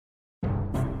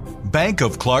Bank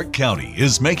of Clark County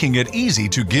is making it easy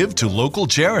to give to local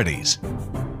charities.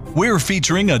 We're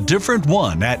featuring a different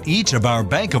one at each of our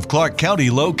Bank of Clark County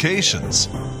locations.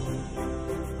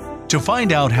 To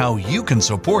find out how you can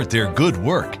support their good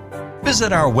work,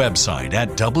 visit our website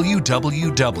at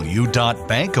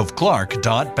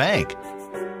www.bankofclark.bank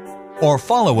or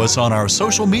follow us on our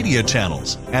social media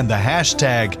channels and the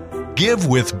hashtag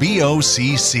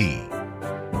GiveWithBOCC.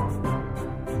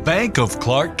 Bank of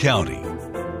Clark County.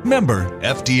 Member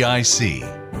FDIC.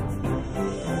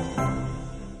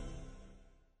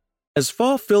 As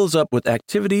fall fills up with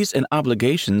activities and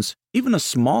obligations, even a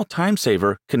small time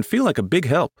saver can feel like a big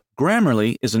help.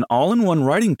 Grammarly is an all-in-one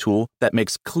writing tool that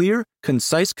makes clear,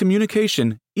 concise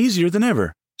communication easier than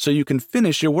ever, so you can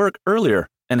finish your work earlier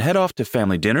and head off to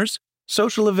family dinners,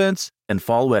 social events, and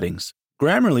fall weddings.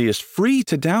 Grammarly is free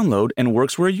to download and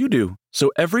works where you do,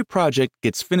 so every project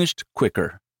gets finished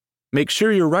quicker. Make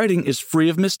sure your writing is free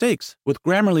of mistakes with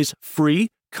Grammarly's free,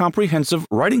 comprehensive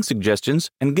writing suggestions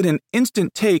and get an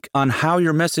instant take on how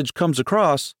your message comes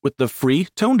across with the free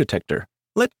tone detector.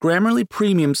 Let Grammarly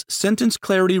Premium's sentence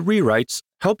clarity rewrites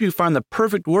help you find the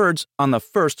perfect words on the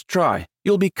first try.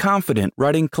 You'll be confident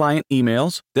writing client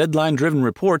emails, deadline-driven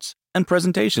reports, and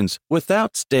presentations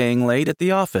without staying late at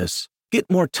the office. Get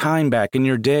more time back in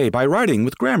your day by writing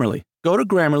with Grammarly. Go to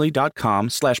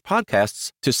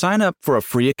Grammarly.com/podcasts to sign up for a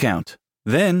free account.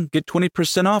 Then get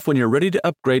 20% off when you're ready to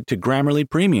upgrade to Grammarly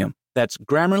Premium. That's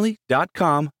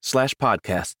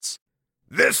Grammarly.com/podcasts.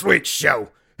 This week's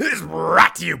show is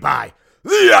brought to you by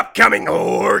the upcoming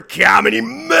horror comedy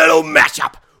metal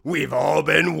mashup we've all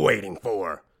been waiting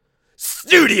for.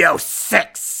 Studio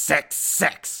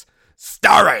 666,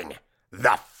 starring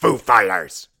the Foo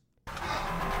Fighters.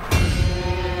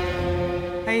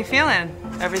 How you feeling?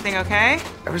 Everything okay?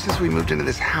 Ever since we moved into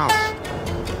this house,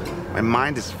 my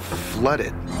mind is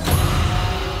flooded.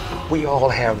 We all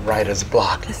have writer's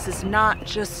block. This is not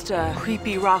just a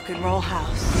creepy rock and roll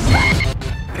house.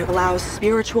 It allows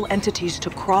spiritual entities to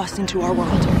cross into our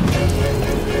world.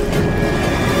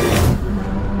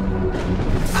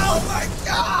 Oh my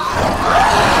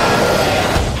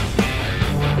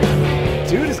God!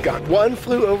 Dude has got one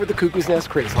flew over the cuckoo's nest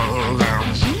crazy.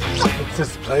 What's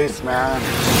this place, man?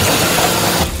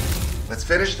 Let's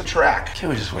finish the track.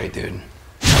 Can't we just wait, dude?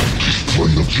 Play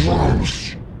the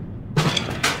drums.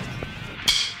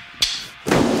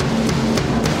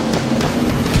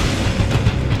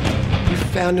 You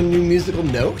found a new musical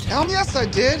note? Hell yes, I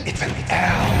did. It's an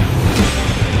L.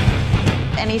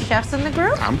 Any chefs in the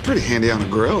group? I'm pretty handy on a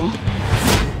grill.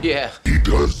 Yeah. He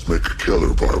does make a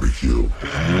killer barbecue.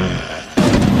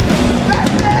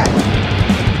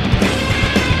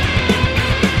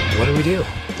 What do we do?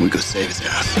 We go save his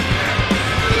ass.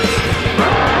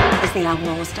 Is the album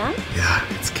almost done? Yeah,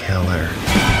 it's killer.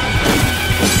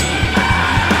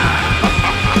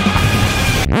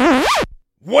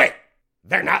 Wait,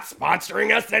 they're not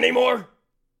sponsoring us anymore?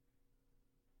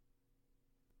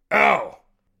 Oh,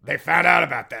 they found out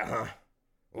about that, huh?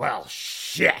 Well,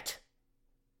 shit.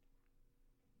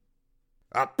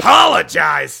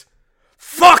 Apologize?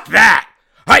 Fuck that!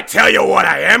 I tell you what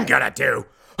I am gonna do.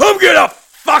 I'm gonna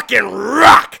fucking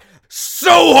rock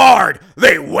so hard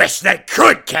they wish they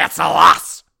could cancel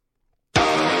us!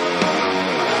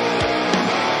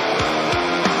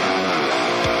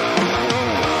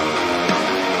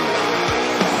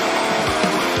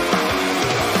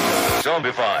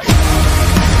 Zombified.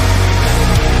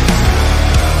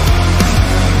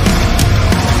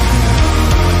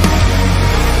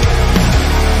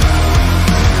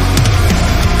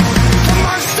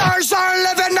 Monsters are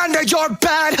living under your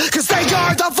bed, 'cause they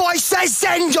are the voices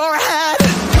in your head.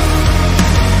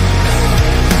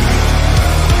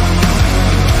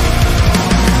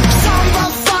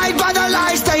 Zombified by the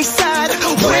lies they said,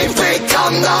 we've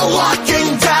become the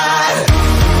walking dead.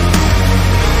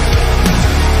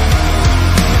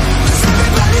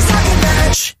 Everybody's like an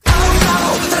edge. Oh no,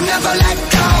 they'll never let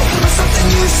go of something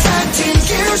you said 10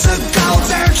 years ago.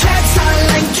 They're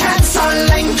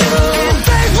canceling you. And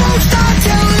they won't stop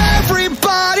till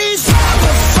everybody's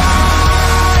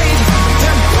zombified.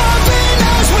 They're pumping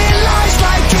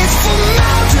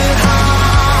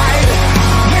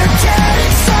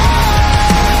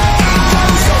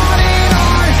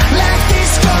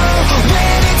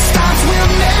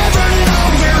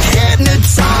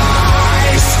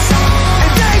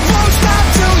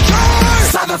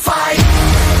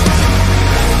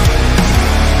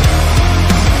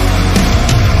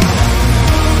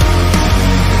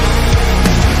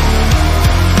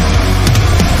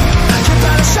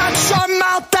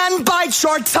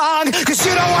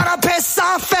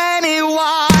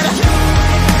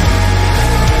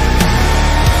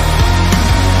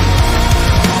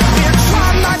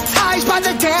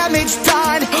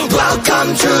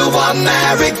Welcome to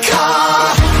America.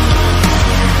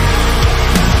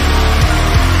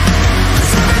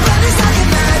 Everybody's like a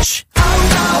match. Oh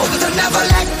no, they'll never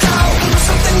let go.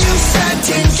 Something you said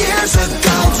 10 years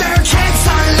ago. They're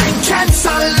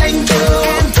canceling you.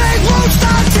 And they won't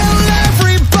stop till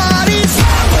everybody's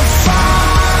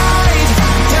horrified.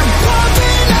 They're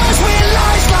pumping us with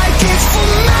lies like it's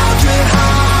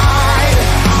formaldehyde.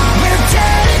 We're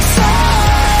dead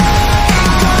inside.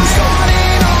 It goes on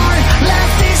and on, let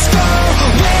this go.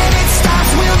 When it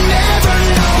stops, we'll never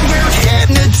know. We're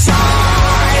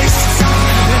hypnotized.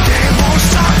 And they won't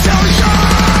stop till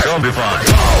you're zombified.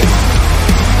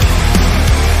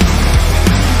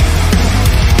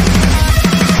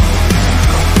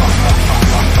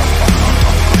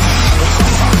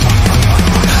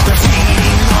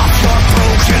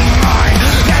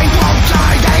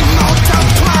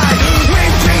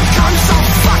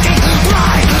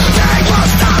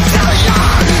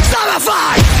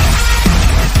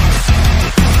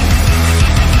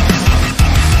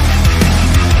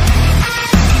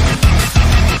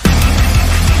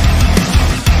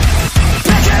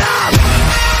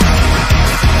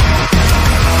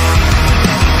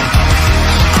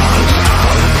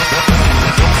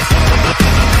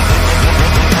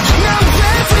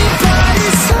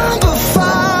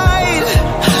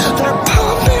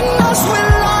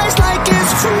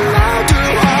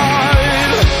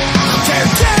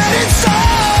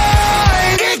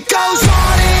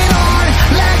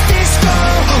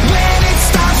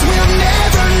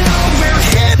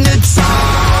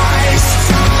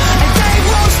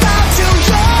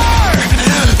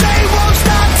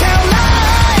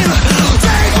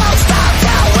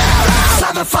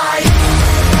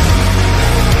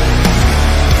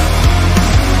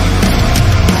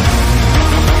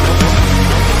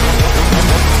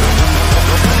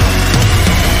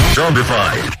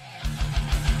 Zombified.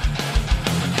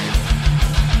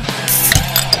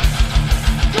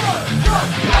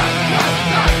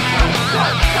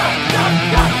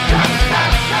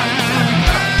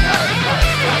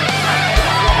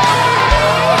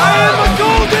 I am a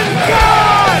golden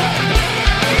god!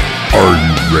 Are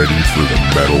you ready for the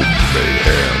metal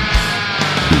mayhem?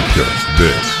 Because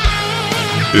this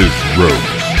is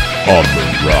Rose on the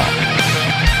Rocks.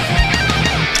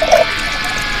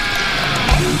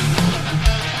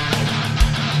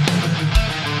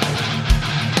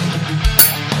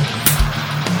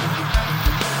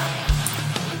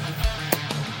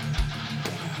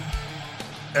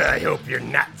 I hope you're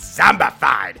not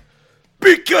zombified,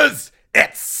 because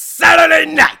it's Saturday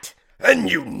night, and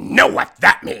you know what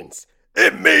that means.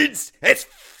 It means it's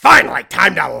finally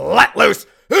time to let loose,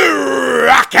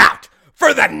 rock out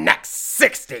for the next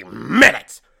 60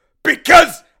 minutes,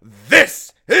 because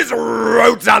this is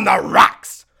Rhodes on the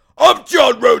Rocks. I'm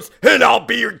John Rhodes, and I'll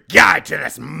be your guide to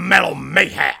this metal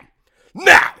mayhem.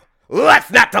 Now,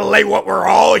 let's not delay what we're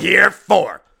all here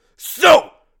for.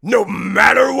 So, no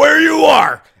matter where you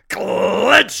are,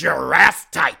 clench your ass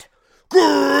tight,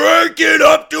 crank it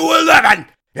up to 11,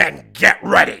 and get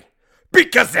ready,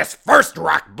 because this first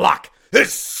rock block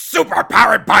is super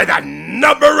powered by the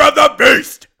number of the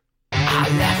beast. I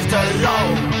left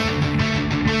alone.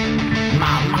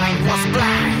 My mind was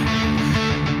blank.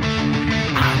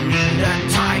 I needed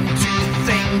time to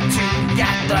think, to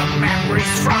get the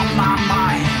memories from my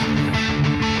mind.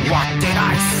 What did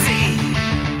I see?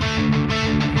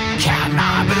 Can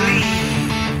I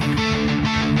believe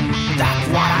that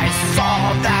what I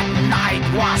saw that night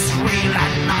was real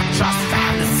and not just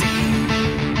fantasy?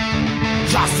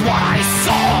 Just what I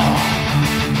saw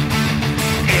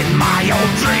in my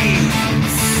own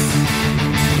dreams,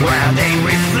 were they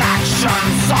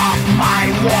reflections of my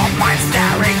warm mind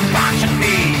staring back at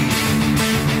me?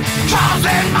 'Cause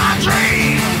in my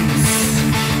dreams,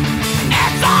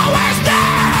 it's always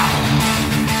there,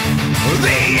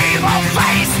 the evil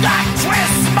face that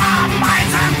twists my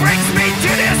mind and brings me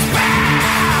to despair.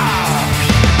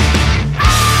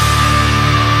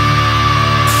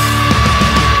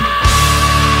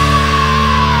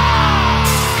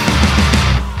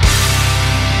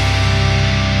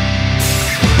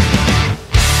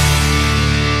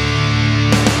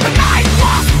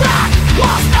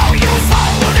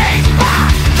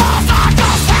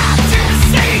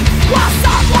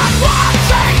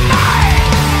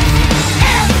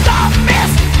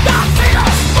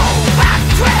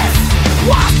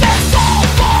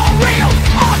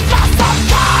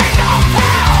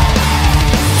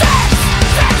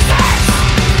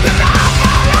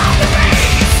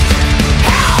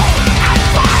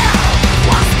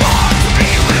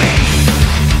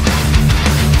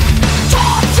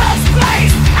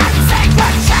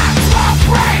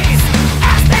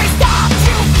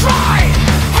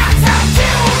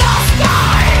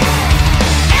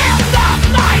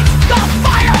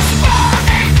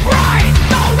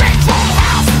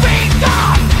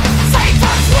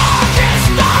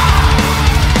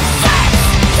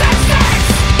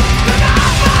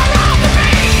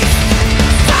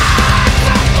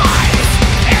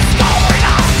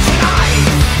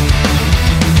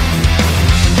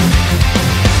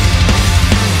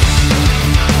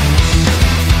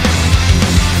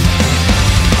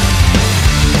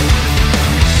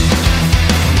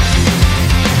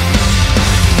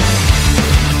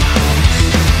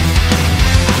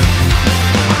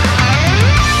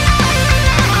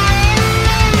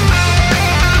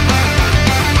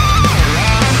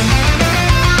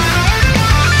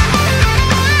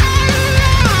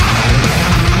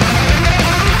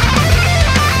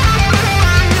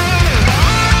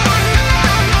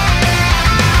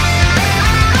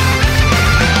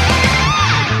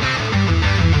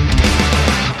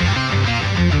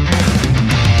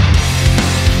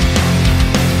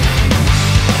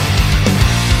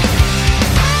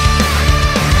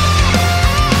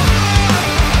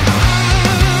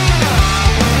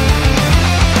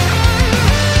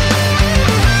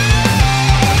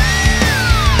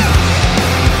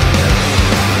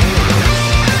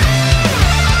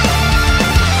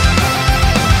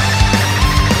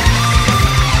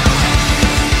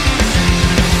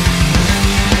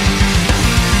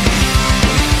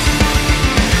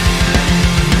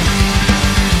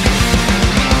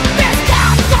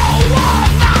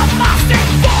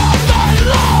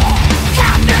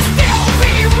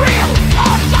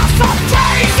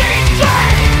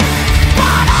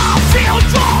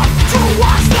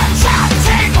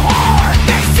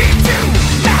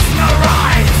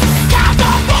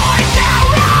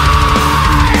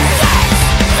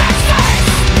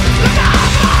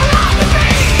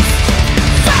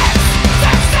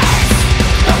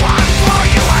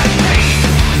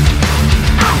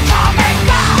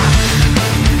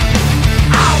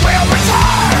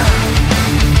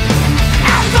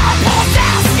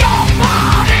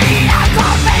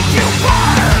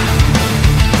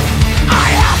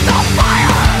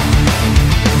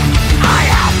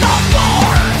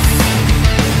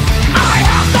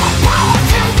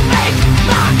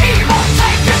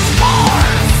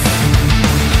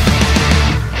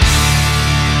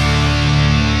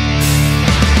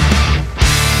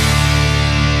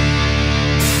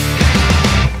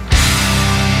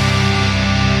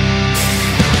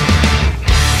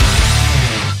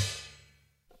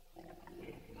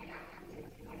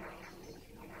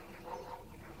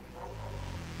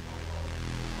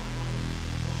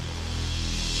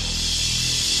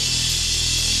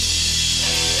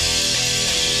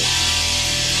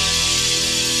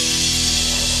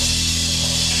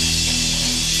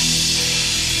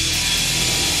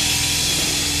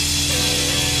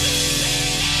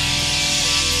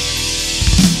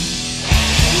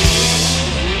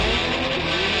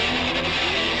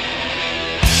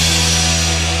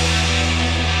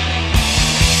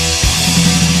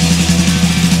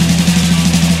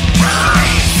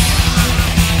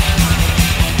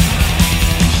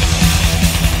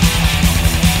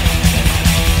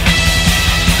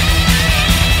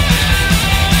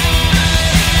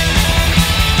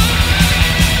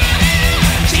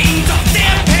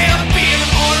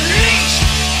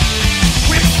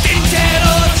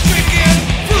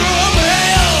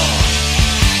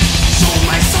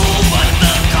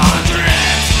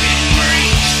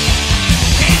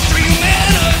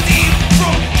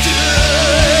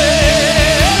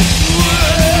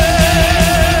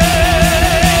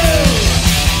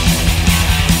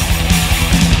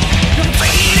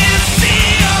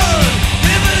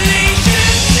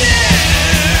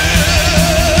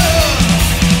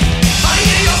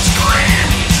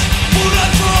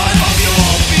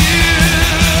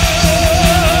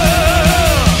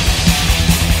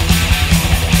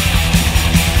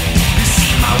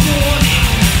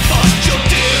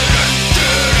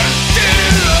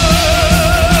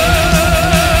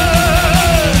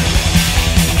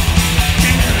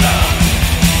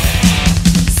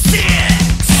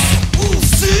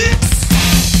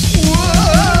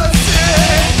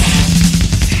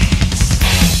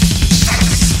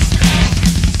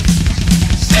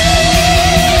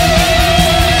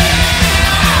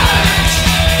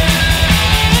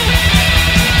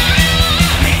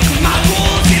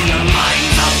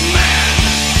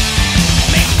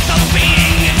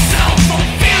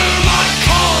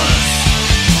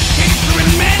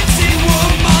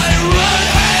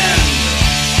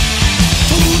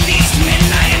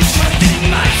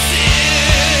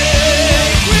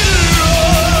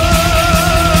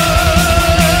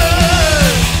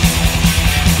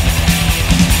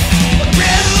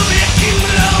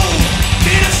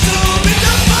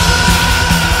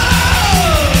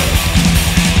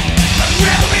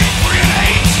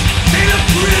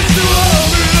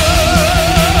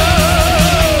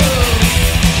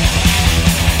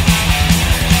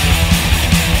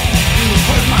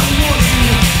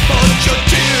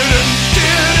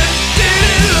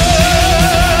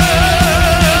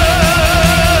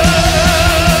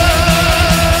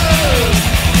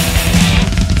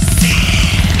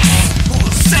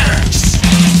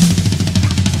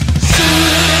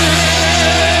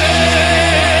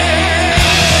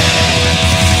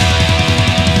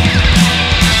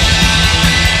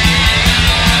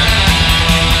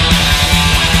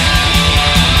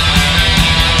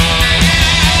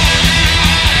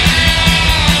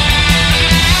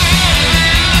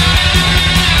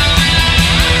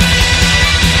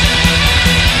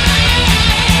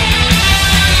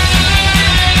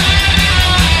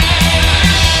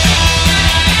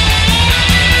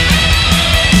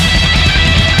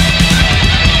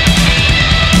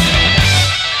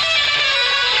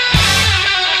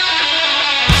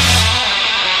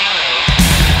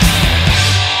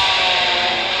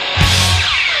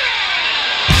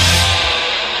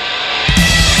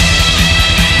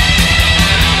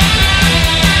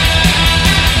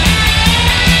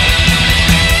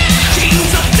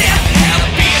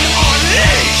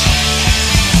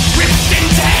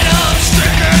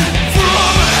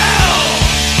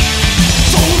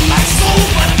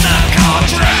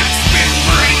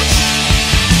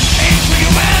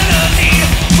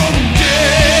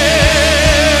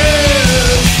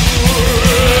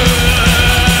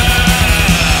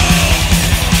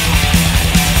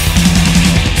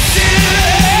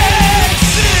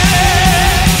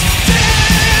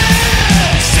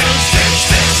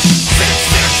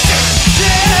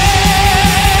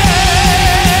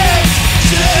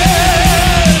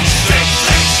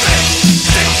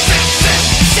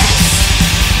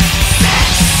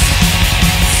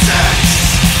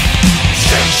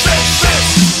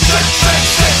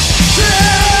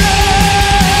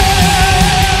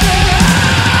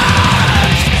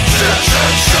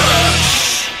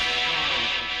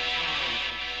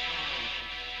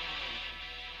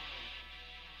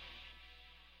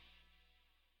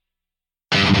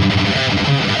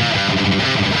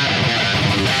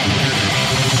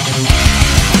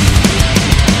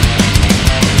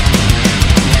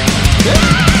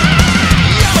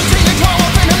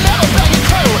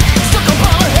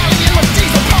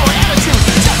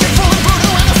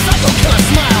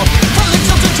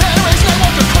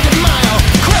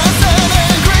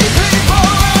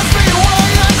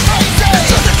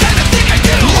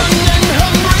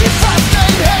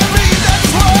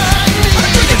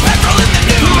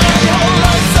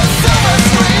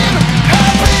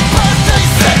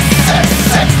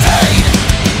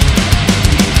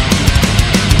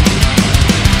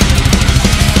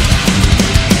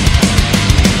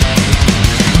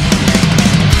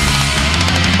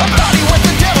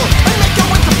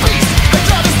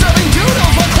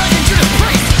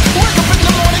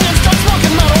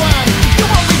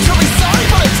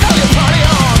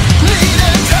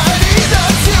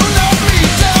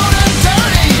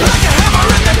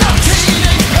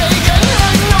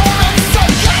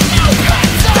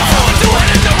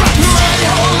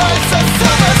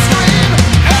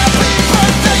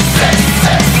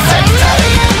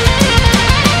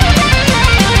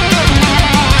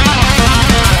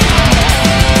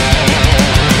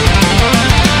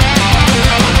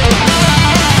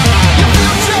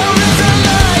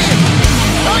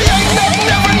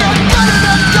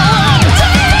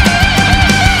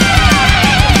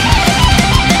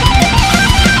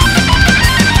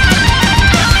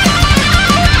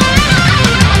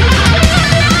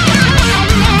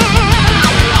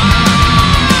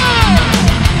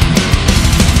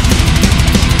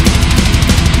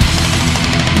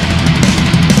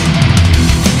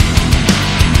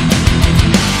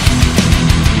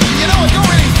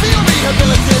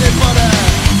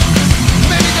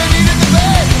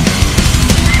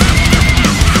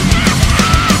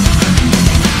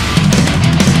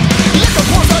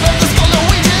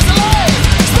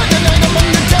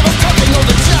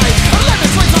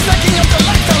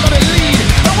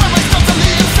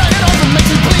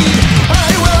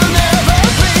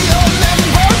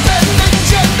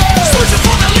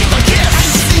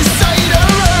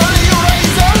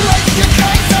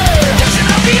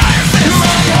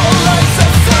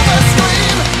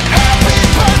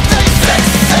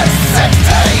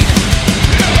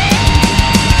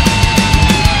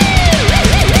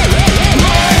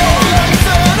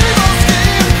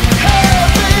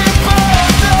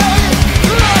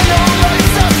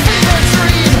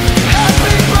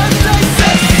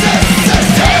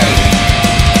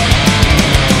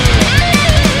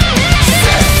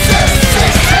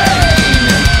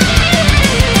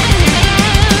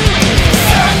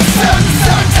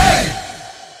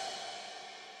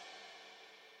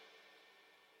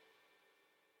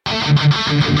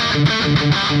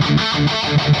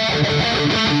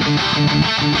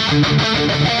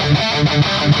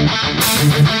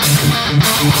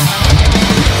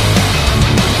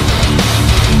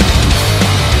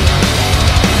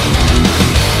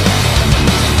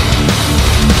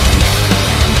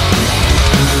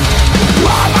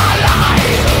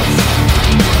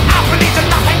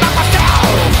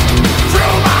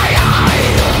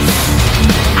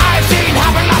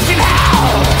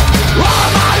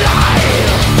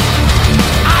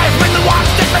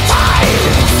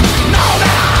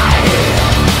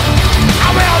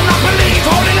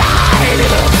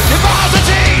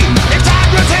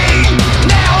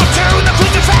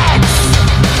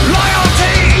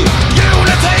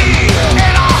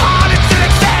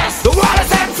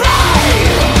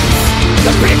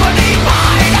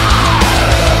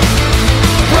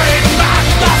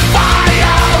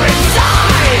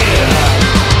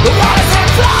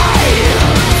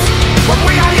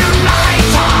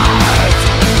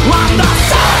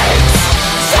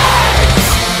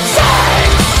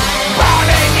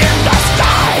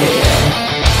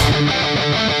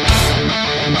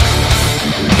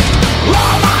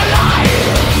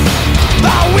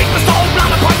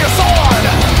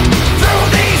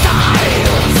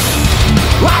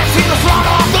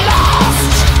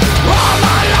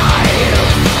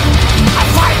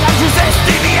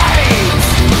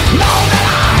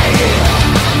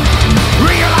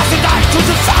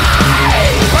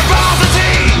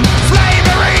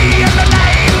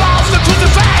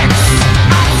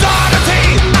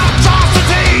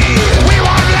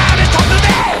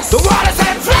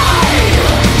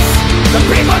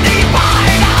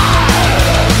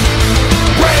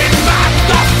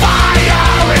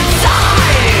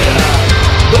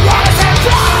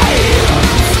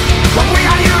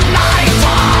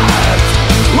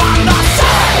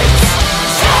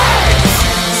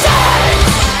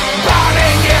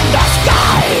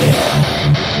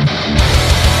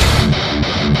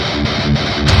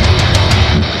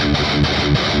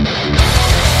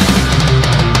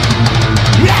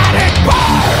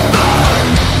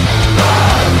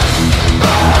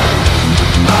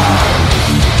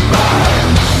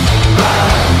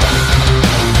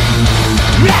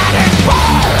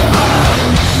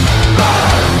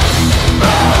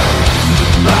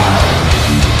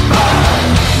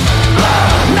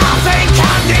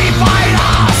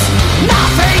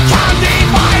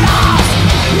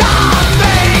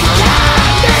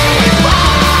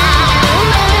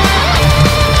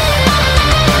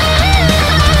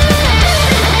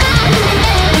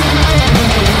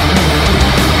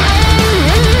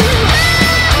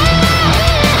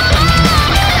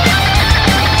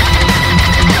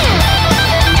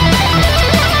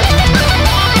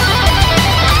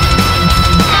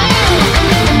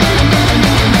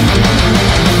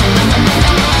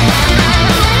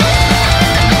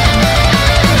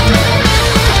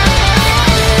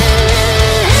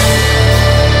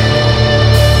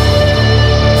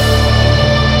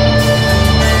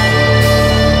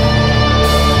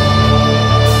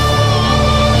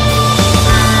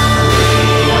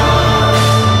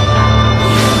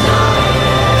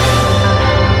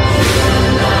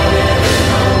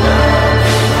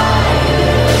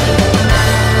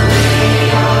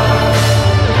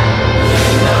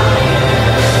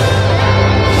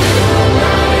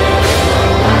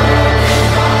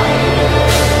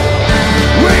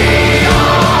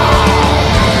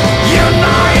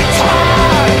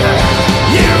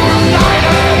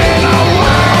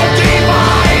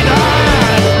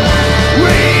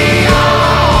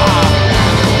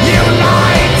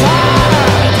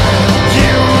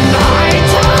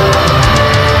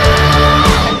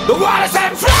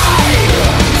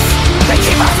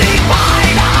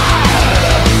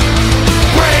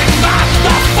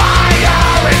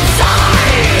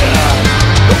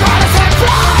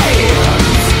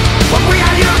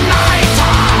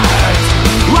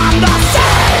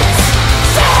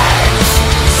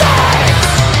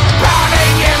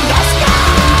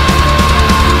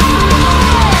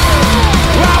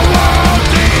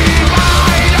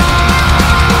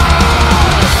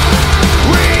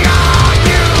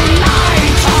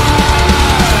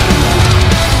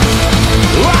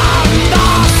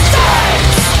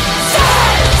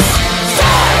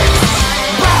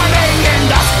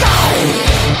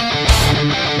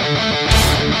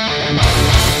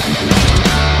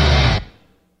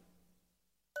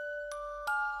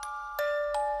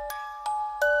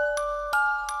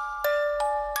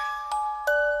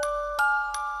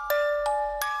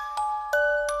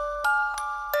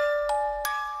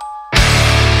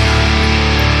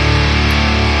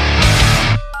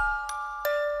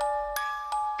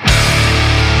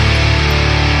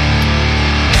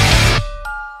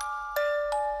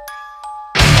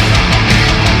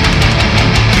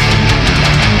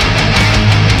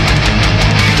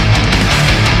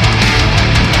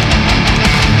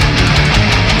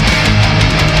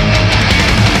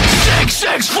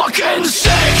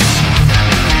 666.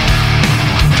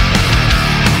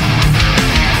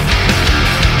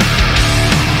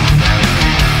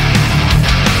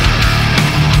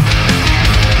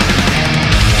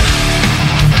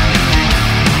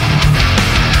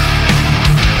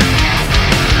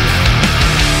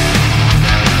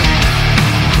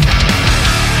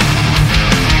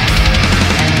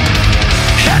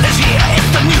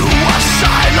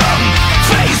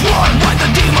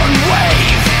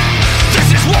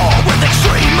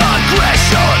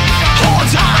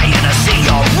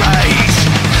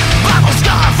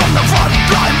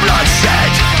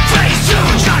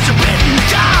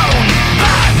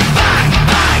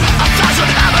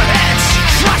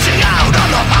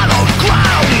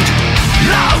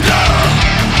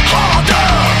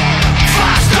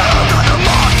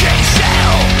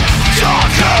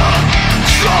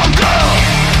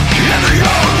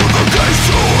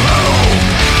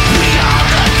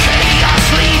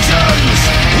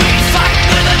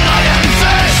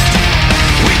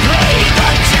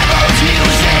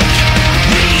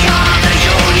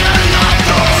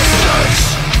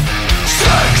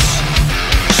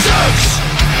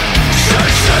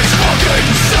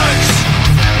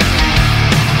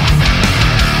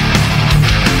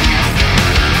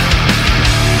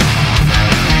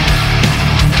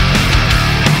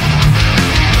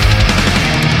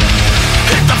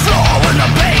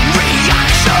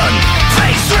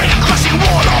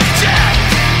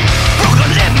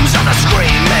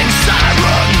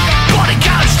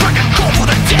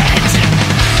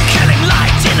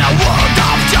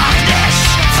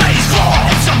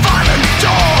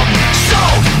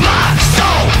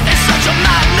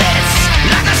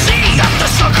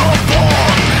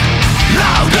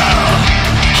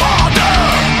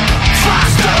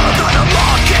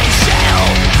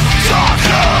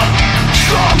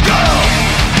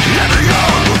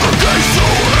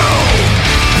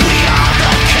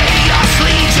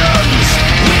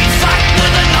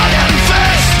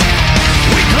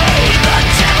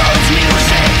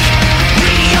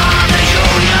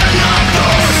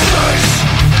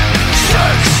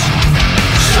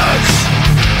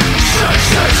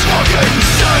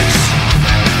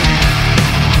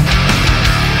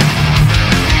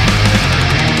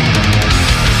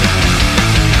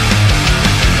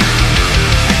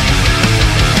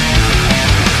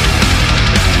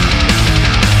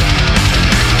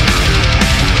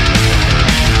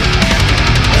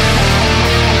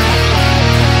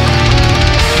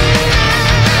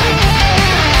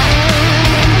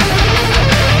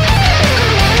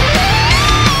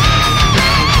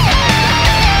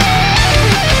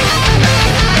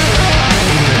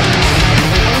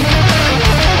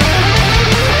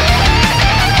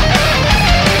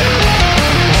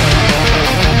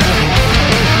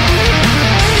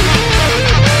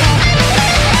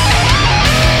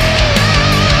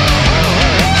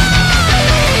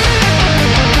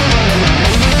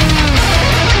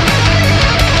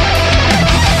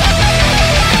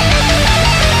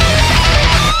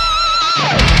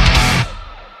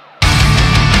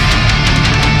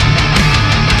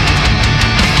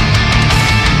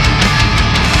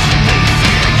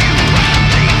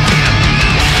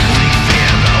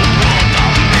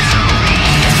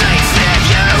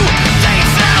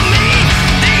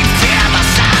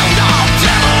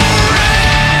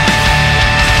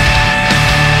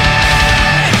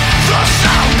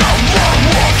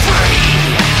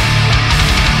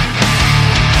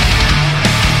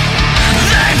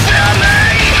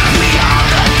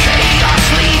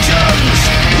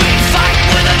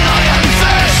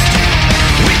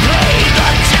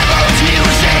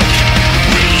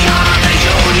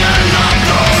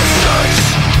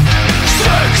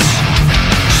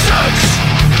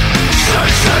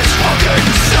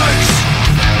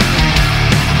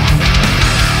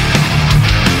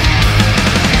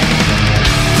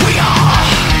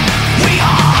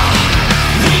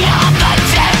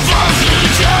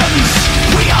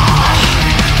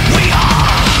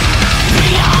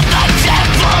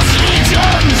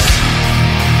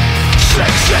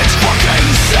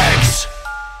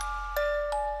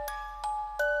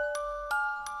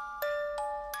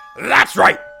 That's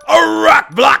right, a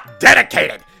rock block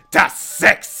dedicated to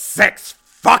 666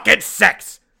 fucking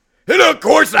 6. And of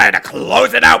course I had to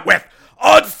close it out with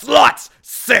Onslaught's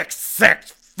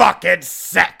 666 fucking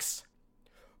 6.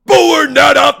 But we're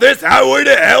not off this highway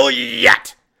to hell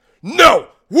yet. No,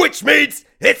 which means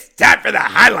it's time for the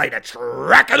highlighted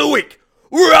track of the week,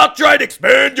 where I'll try to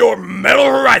expand your metal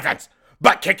horizons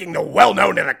by kicking the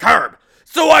well-known to the curb,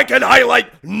 so I can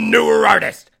highlight newer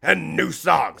artists and new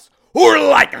songs. Or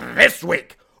like this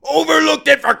week, overlooked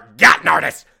and forgotten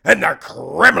artists and their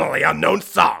criminally unknown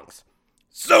songs.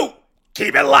 So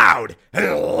keep it loud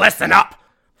and listen up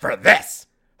for this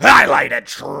highlighted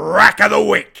track of the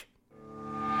week.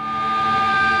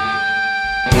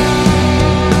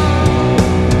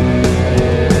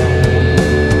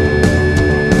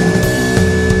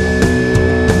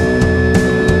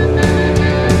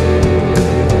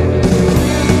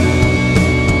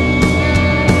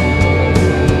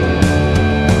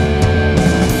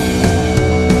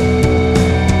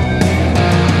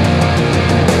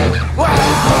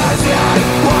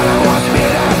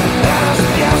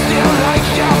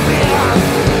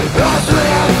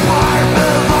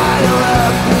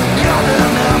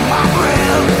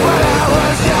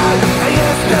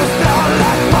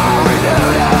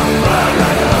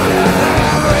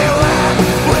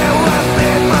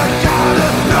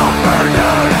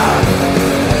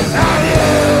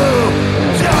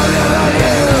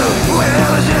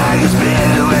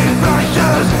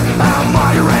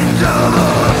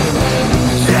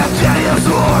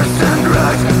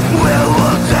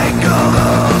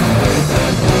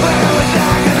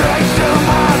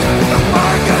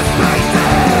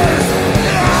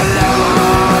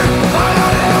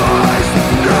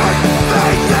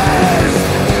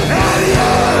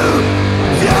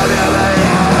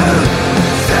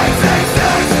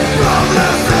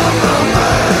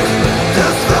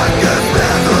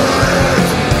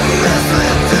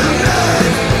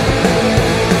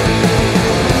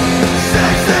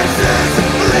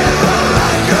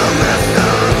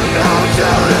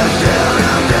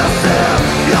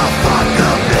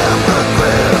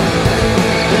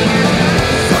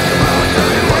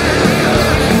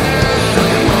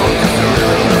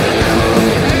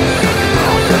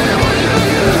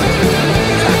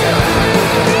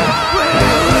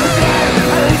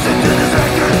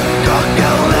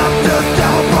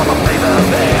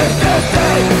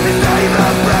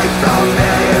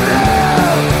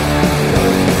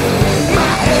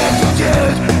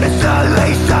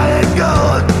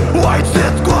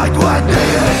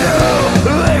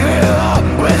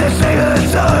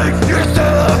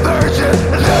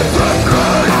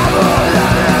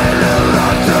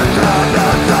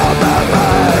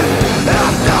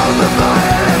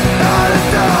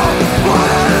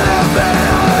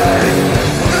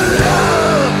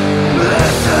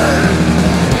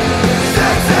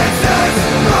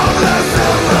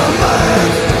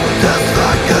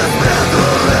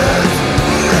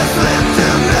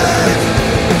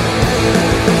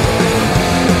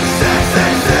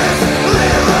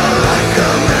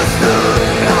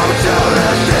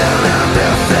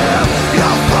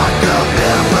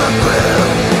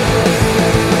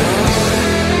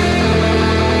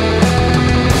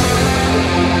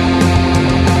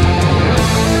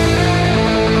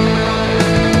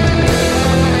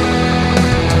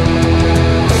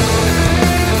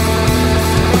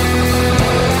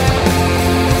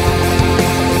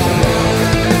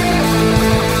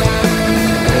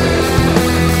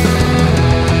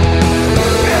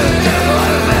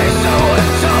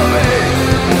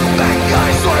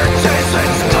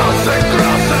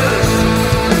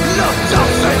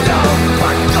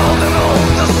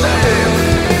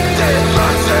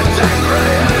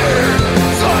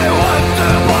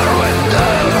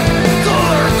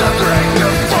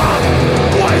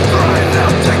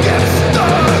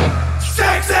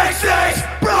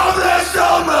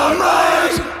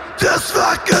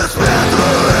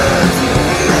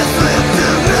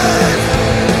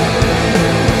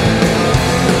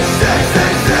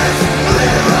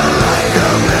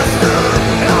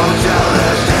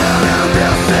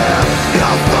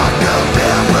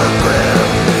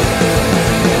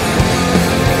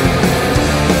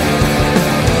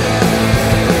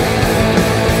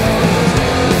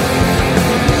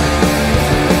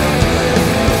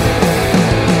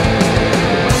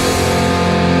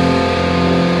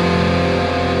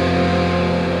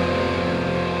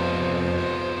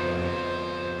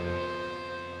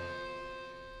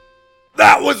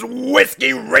 That was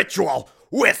Whiskey Ritual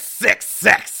with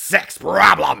 666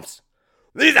 Problems.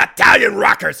 These Italian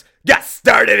rockers got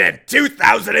started in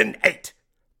 2008,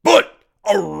 but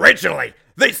originally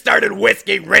they started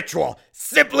Whiskey Ritual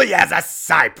simply as a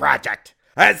side project,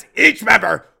 as each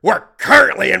member were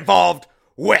currently involved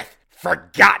with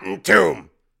Forgotten Tomb,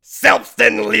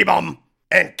 Selbstenliebem,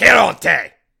 and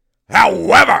Chironte.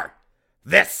 However,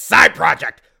 this side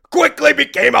project quickly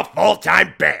became a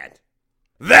full-time band.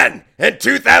 Then, in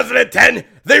 2010,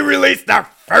 they released their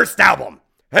first album,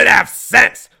 and have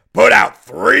since put out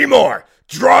 3 more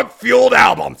drug-fueled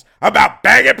albums about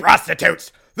banging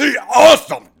prostitutes, the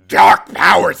awesome dark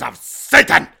powers of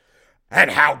Satan,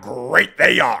 and how great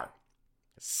they are.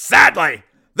 Sadly,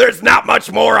 there's not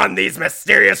much more on these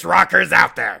mysterious rockers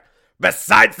out there,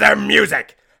 besides their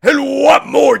music, and what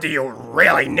more do you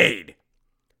really need?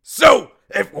 So,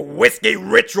 if Whiskey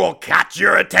Ritual caught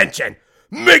your attention,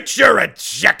 make sure and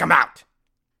check them out.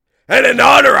 And in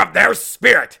honor of their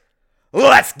spirit,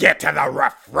 let's get to the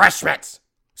refreshments.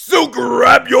 So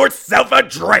grab yourself a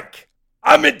drink.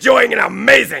 I'm enjoying an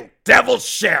amazing Devil's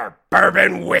Share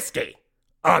bourbon whiskey.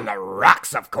 On the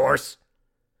rocks, of course.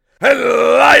 And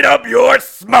light up your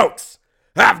smokes.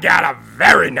 I've got a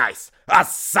very nice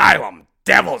Asylum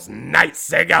Devil's Night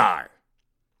cigar.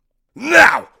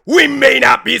 Now, we may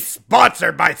not be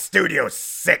sponsored by Studio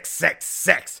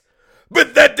 666,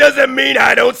 but that doesn't mean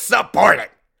I don't support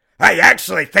it. I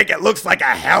actually think it looks like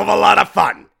a hell of a lot of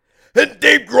fun. And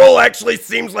Dave Grohl actually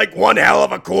seems like one hell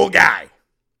of a cool guy.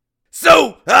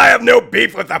 So, I have no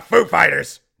beef with the Foo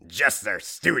Fighters, just their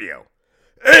studio.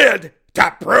 And,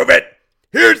 to prove it,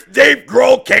 here's Dave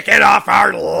Grohl kicking off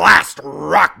our last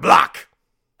rock block.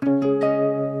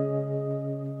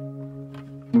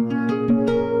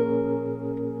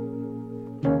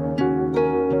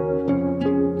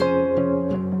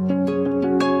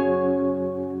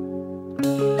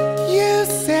 You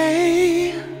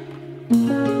say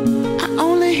I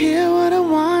only hear what I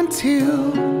want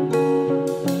to.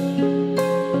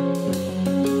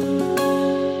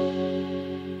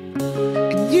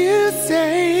 And you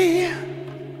say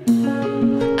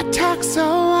I talk so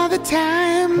all the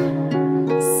time.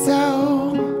 So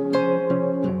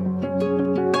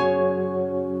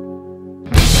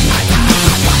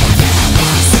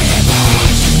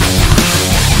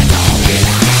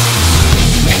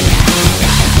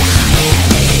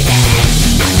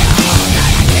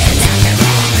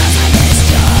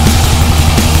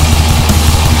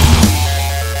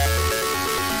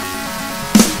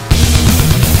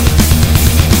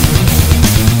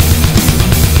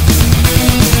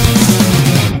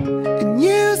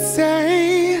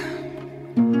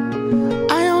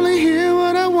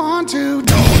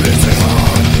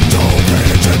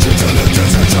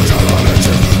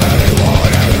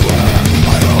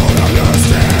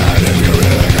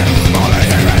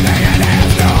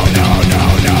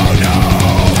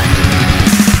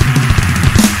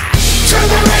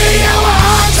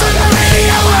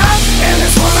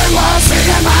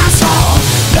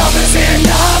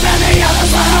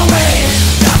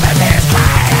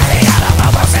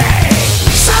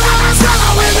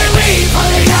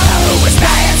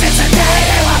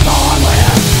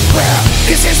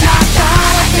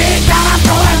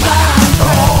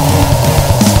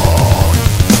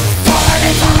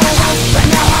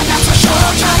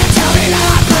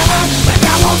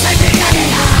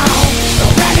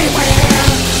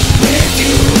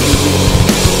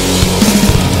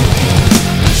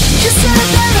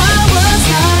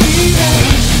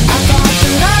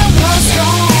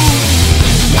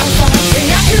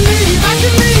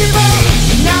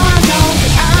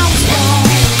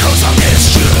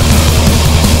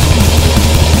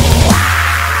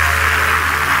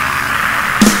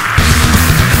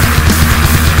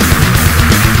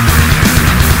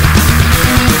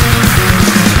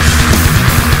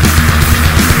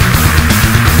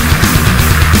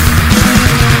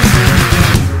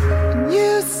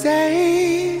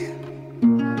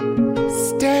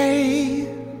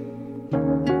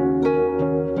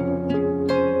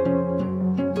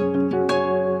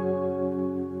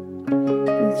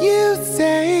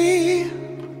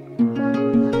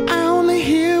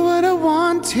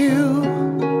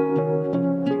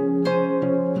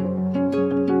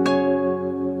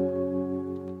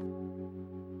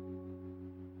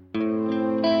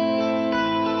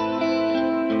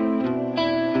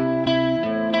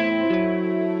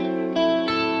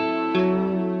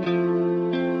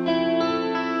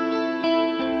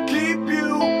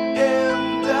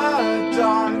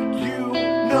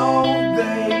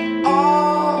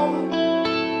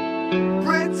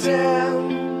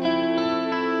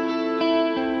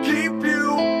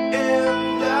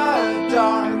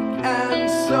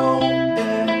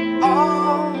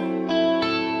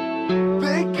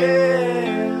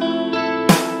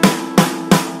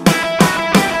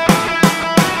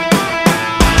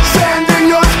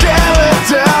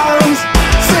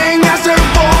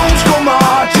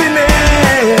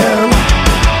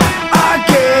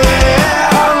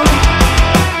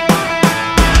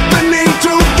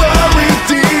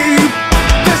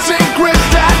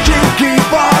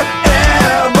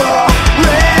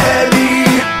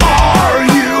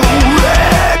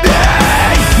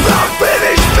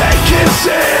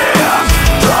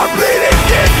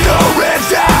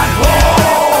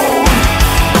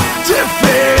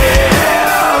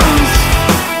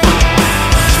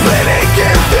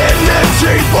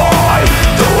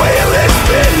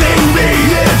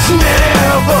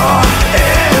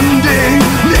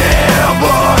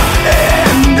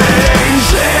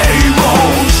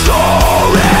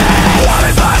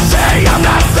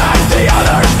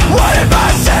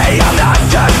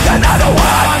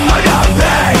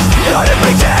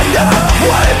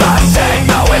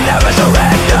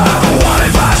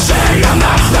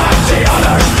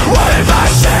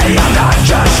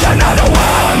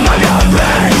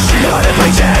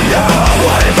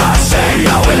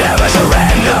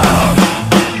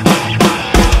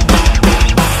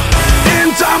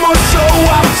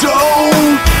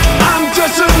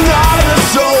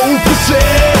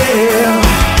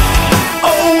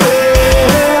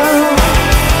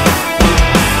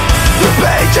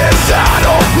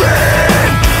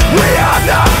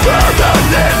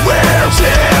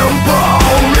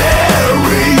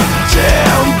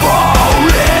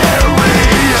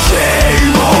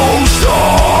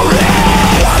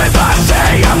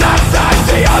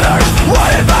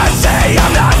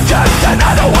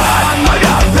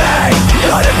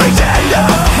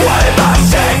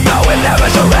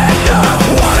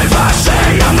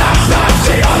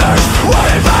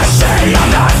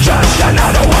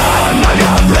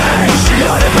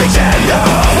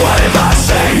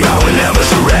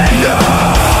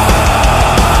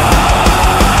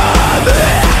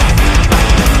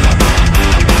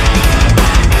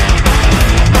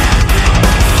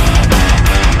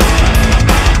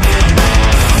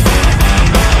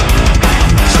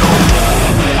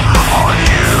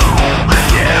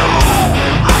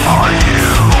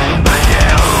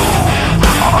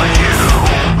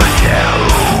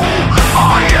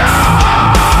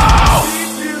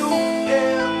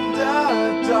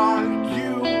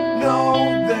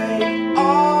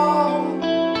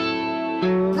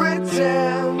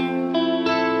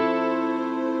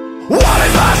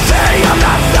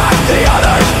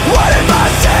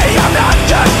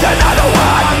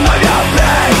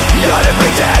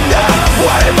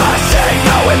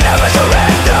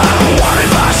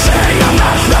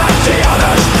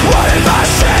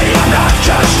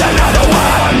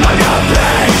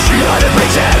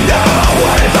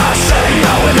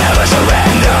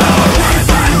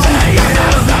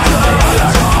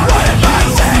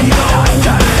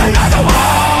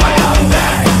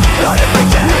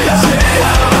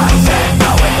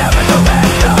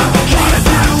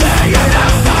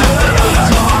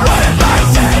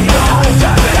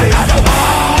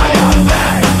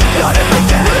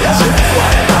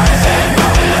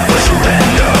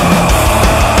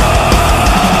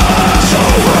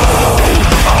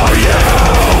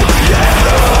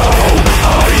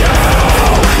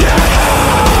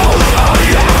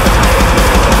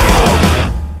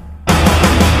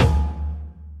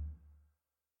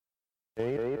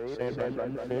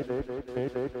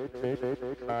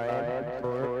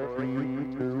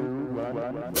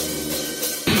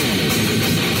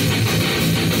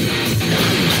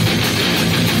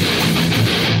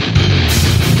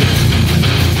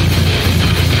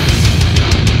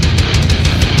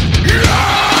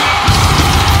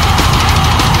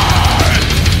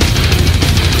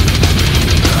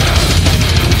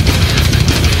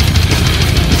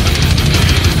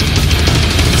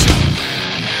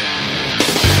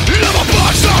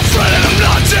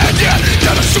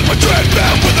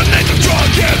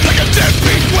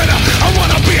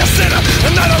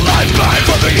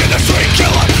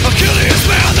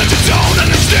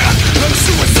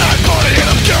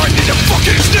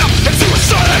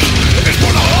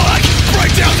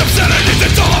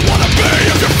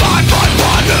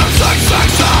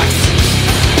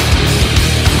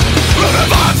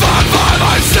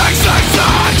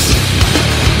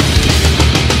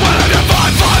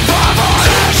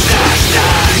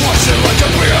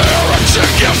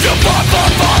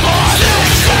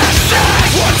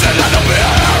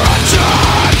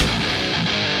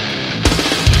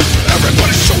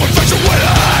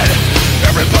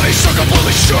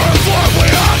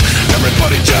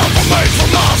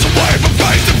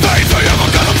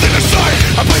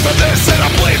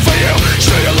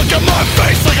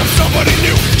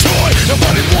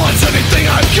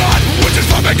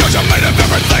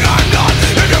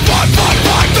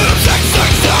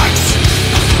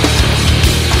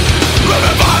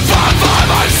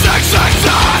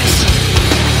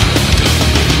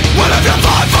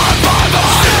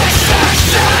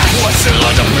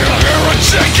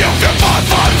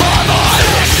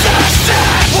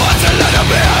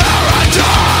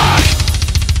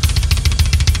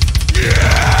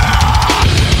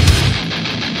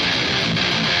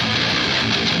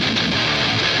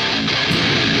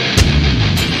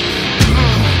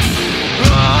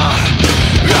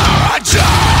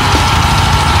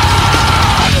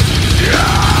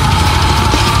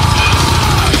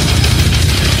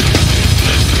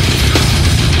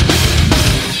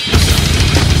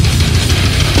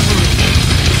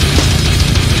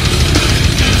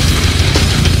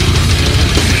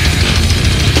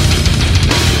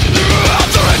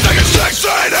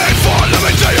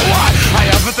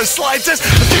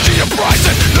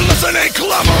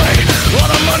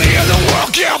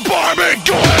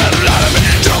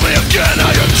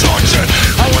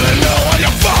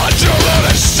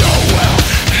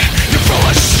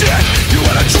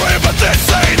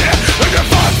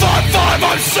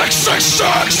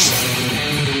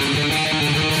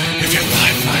If you're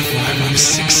 555, I'm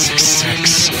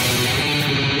 666.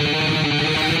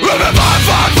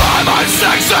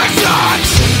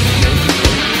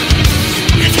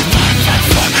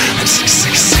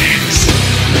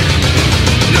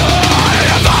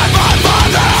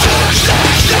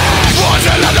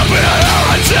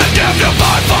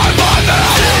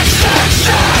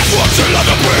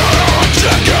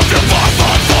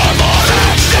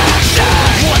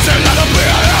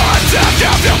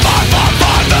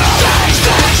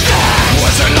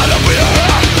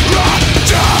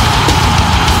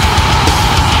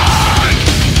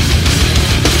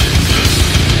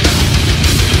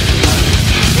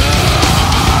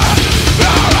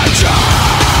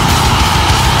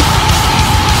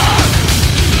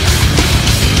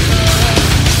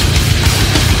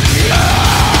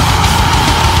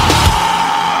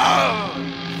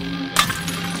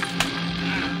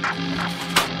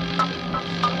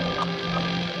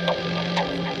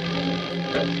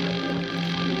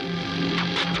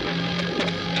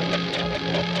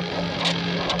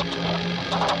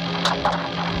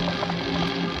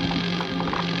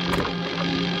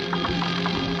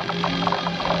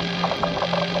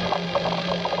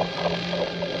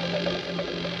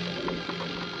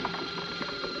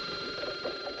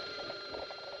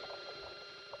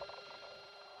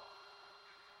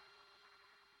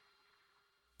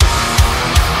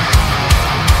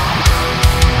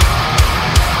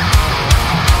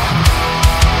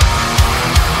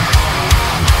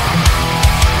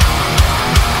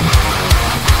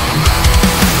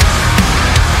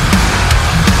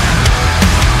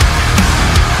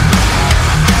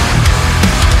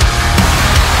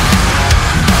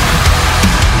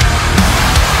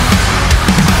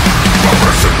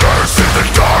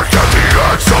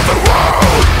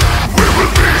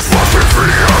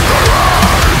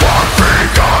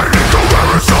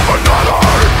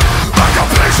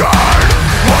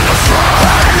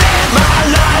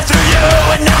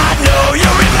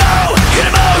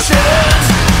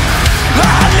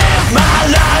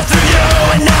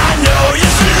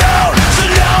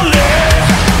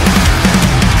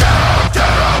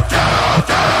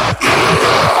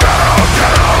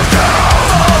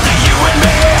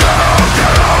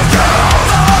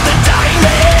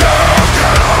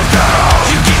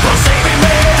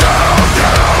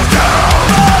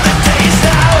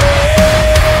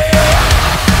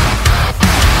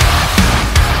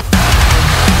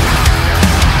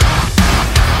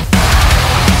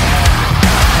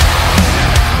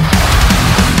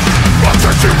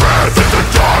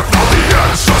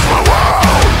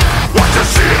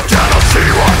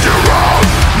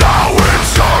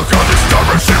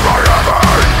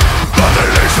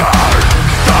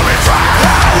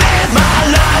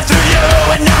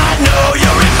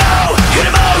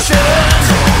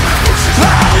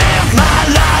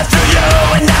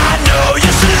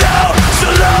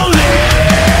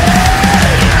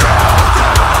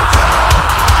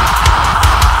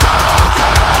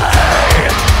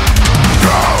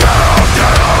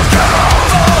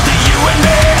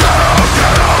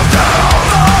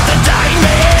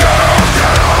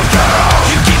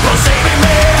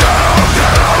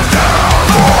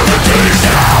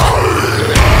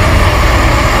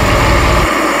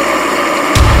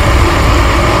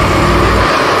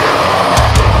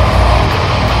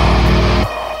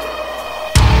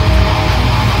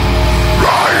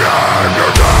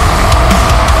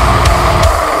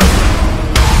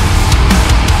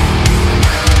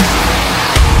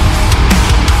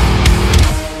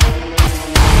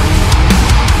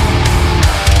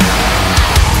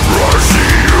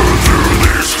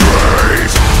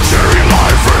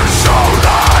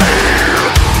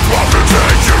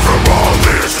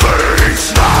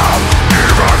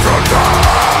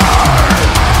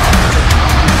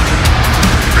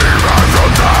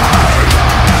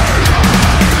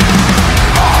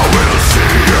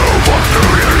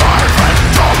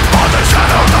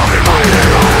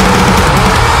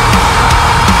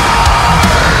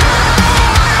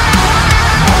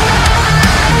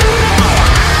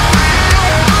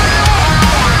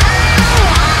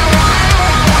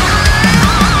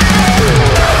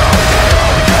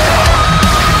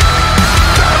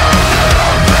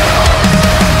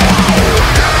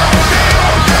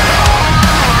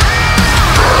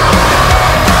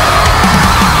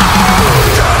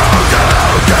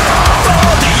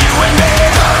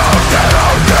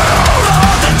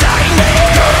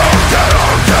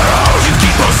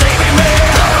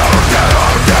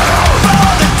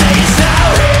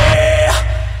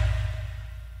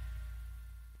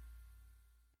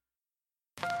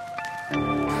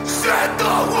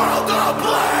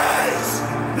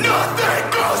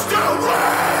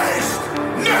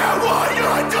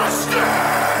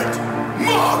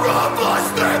 More of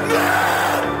us than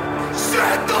them.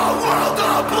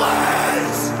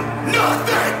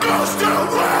 Nothing goes to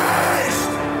waste.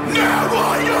 Now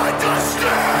I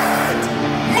understand.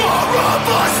 More of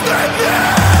us than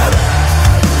them.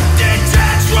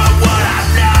 Detached from what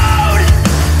I've known,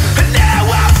 and now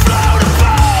I float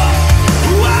above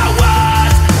who I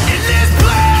was in this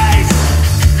place.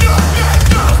 Nothing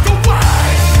goes to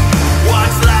waste.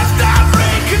 What's left I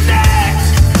reconnect,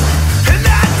 and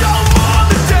I don't want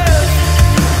the death.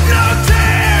 No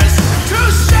tears to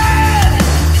shed.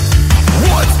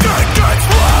 What's that gets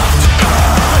left?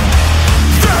 And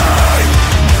they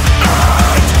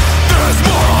and there's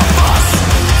more of us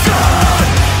than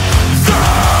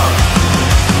them.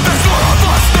 There's more of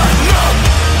us than them.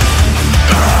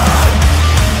 And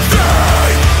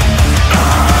they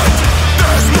and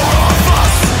there's more of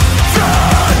us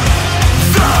than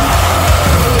them.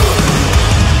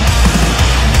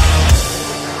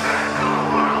 The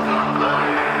world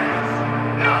ablaze.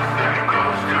 Nothing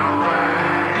goes to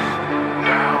waste.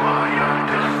 Now I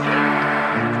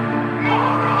understand.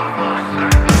 More of us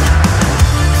than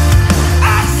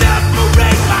I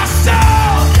separate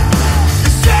myself,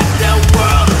 set the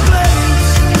world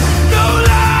ablaze. No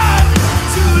life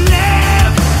to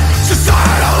live,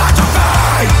 societal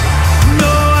atrophy.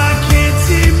 No, I can't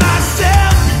see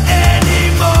myself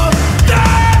anymore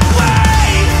that way.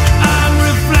 I'm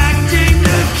reflecting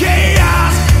the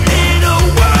chaos in a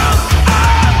world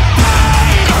of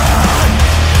pain.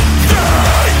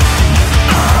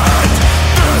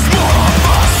 There's more of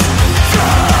us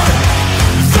than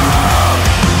them.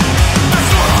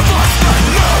 There's more of us than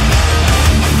them.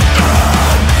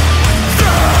 And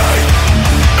they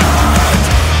and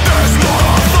there's more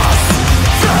of us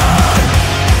than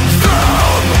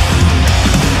them.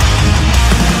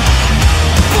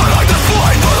 But I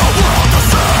display for the world to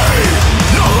see.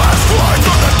 No last words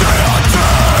on the deity.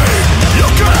 You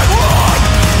can't run,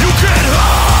 you can't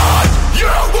hide.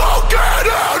 You won't get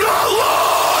out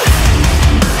alive.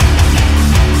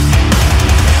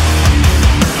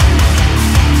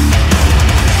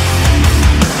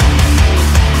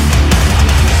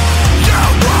 You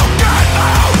won't get out alive. You won't get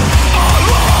out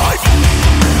alive.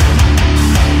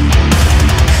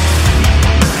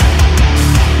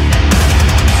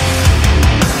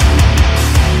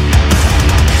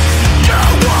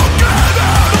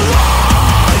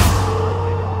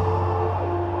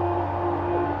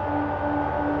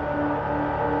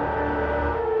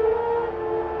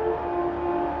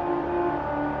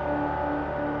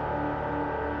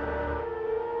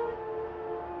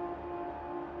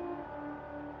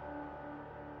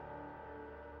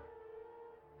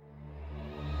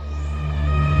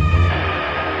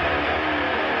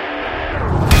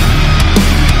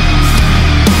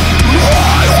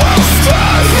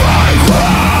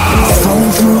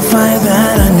 Falling through a fire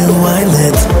that I knew I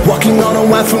lit. Walking on a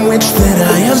web from which that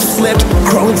I have slipped.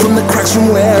 Crawling from the cracks from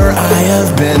where I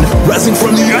have been. Rising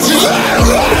from the ashes.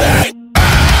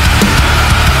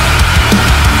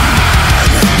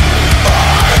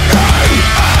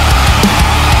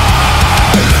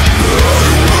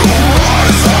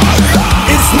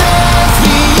 It's not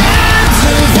the end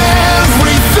of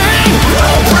everything.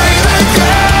 I'll breathe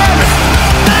again.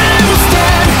 I will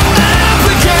stand up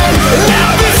again.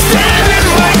 I'll be standing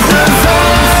like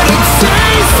without a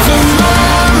taste of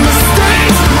my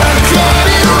mistakes. I can't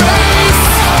erase,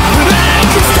 but I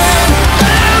can stand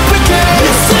up again.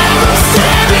 Yes, I'm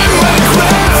standing like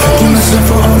without. Forgive myself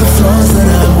for all the flaws that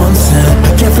I once had.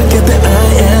 I can't forget that I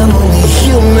am only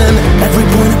human. Every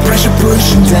point of pressure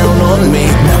pushing down on me.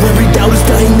 Now every doubt is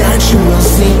dying that you will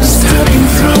see. Stepping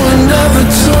through another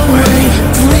doorway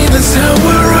to leave this out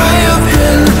where I have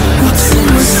been. I'll take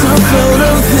myself out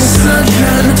of this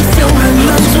again to fill my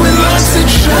lungs with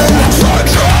oxygen.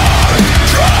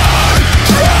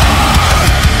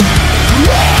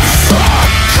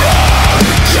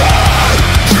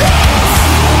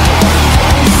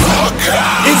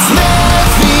 It's not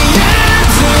the end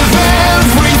of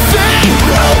everything.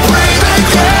 I'll breathe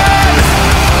again.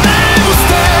 I will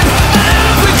stand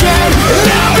up again.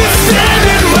 I'll be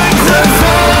standing like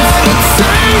without a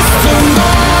taste of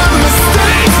my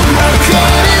mistakes. I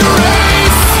can't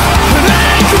erase, but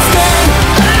I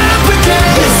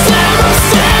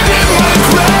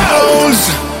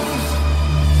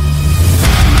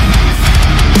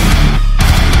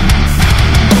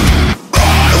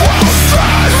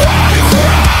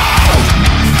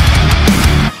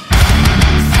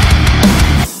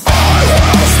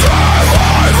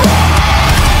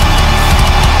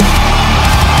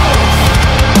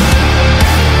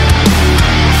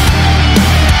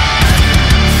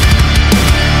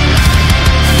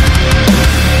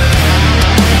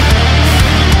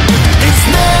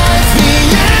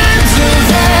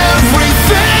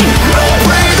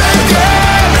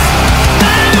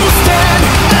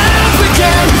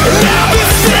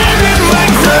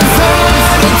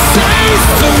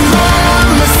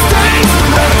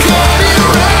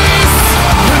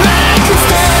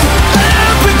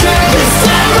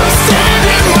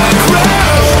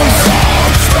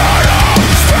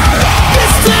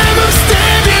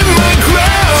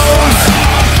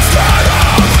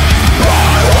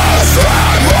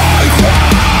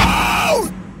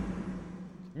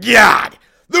God,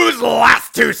 those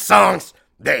last two songs,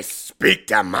 they speak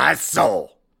to my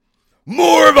soul.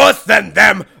 More of us than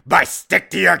them by Stick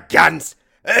to Your Guns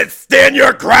and Stand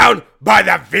Your Ground by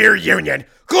the Veer Union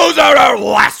close out our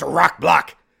last rock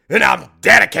block, and I'm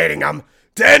dedicating them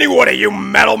to any one of you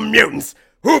metal mutants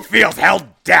who feels held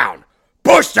down,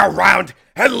 pushed around,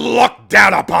 and looked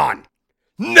down upon.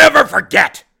 Never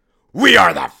forget, we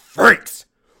are the freaks.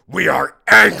 We are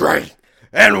angry,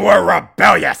 and we're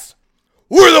rebellious.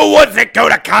 We're the ones that go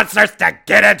to concerts to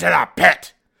get into the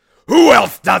pit. Who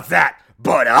else does that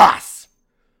but us?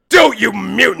 Don't you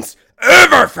mutants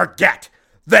ever forget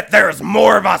that there's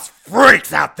more of us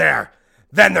freaks out there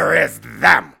than there is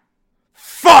them.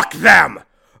 Fuck them.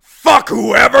 Fuck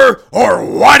whoever or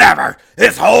whatever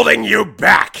is holding you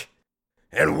back.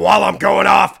 And while I'm going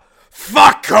off,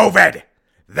 fuck COVID.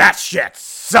 That shit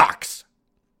sucks.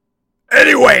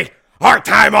 Anyway, our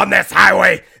time on this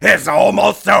highway is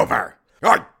almost over.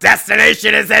 Our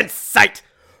destination is in sight,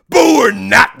 but we're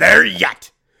not there yet.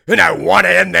 And I want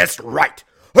to end this right.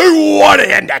 I want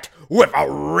to end it with a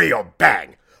real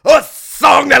bang. A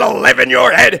song that'll live in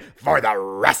your head for the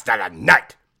rest of the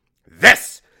night.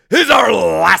 This is our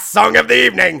last song of the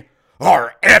evening,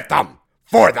 our anthem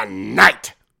for the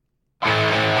night.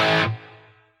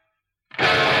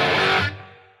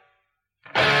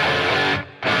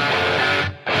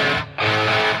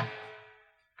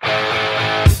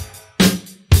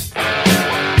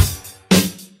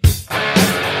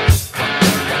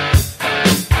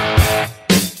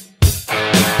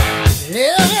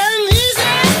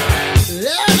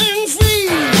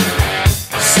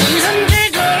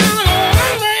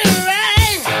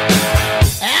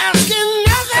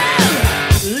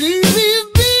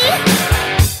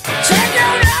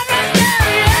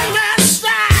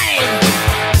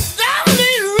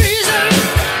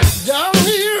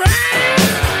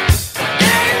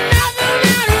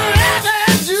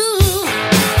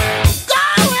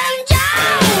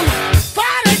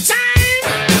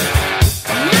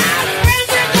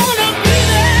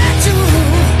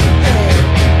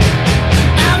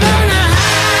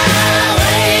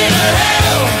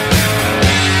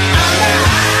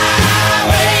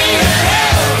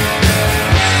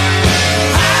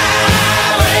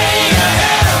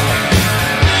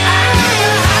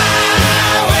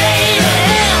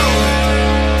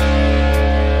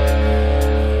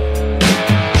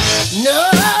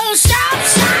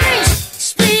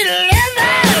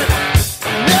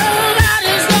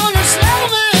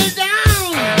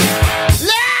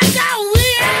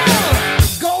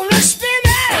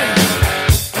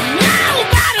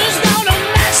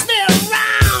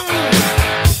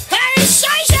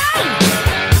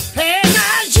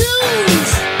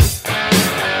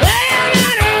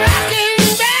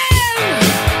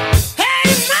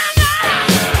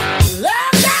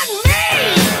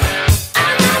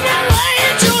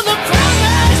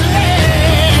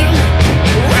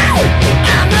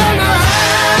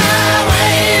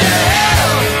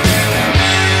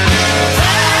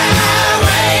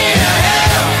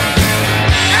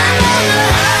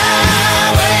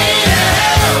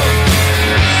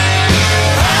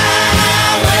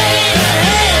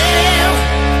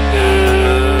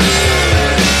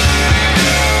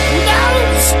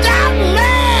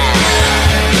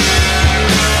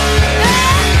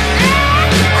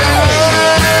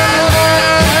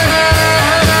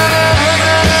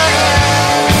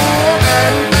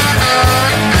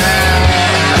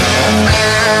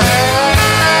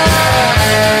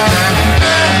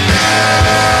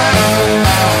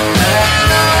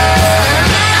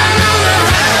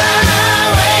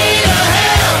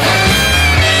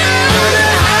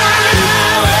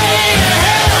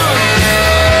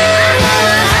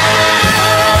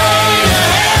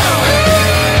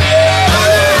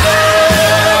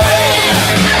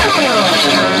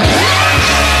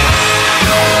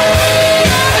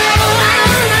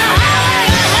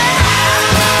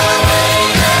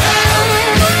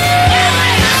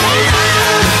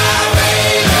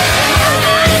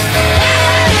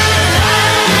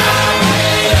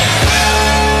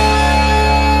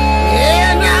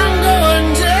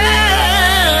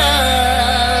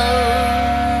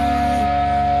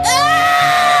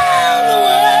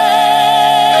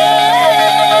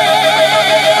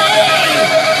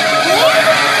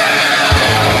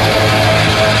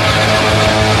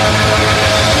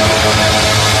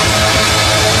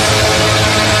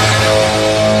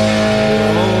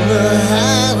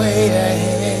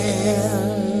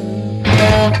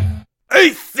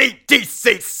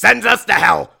 AC/DC sends us to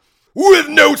hell with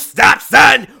no stop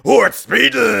sign or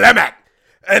speed limit.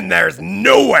 And there's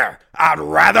nowhere I'd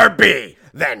rather be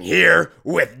than here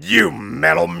with you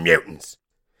metal mutants.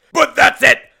 But that's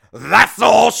it. that's the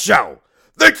whole show.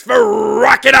 Thanks for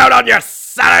rocking out on your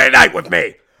Saturday night with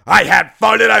me. I had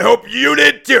fun and I hope you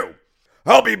did too.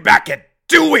 I'll be back in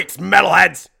 2 weeks,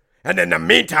 metalheads. And in the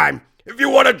meantime, if you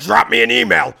want to drop me an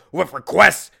email with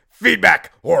requests,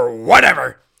 feedback, or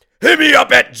whatever, hit me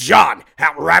up at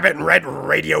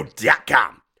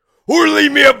john@rabbitandredradio.com. Or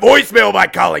leave me a voicemail by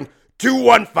calling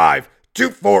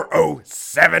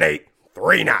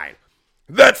 215-240-7839.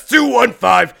 That's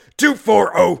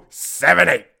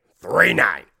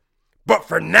 215-240-7839. But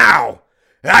for now,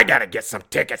 I gotta get some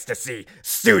tickets to see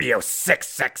Studio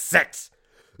 666.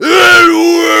 And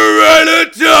we're out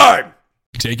of time!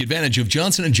 Take advantage of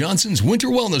Johnson & Johnson's Winter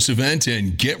Wellness Event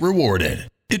and get rewarded.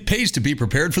 It pays to be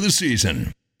prepared for the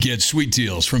season. Get sweet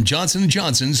deals from Johnson &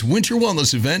 Johnson's Winter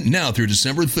Wellness Event now through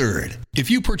December 3rd. If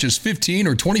you purchase $15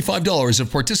 or $25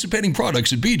 of participating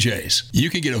products at BJ's, you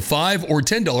can get a $5 or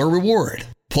 $10 reward.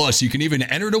 Plus, you can even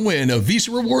enter to win a Visa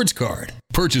Rewards card.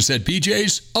 Purchase at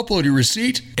BJ's, upload your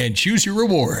receipt, and choose your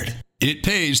reward. It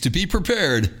pays to be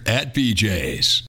prepared at BJ's.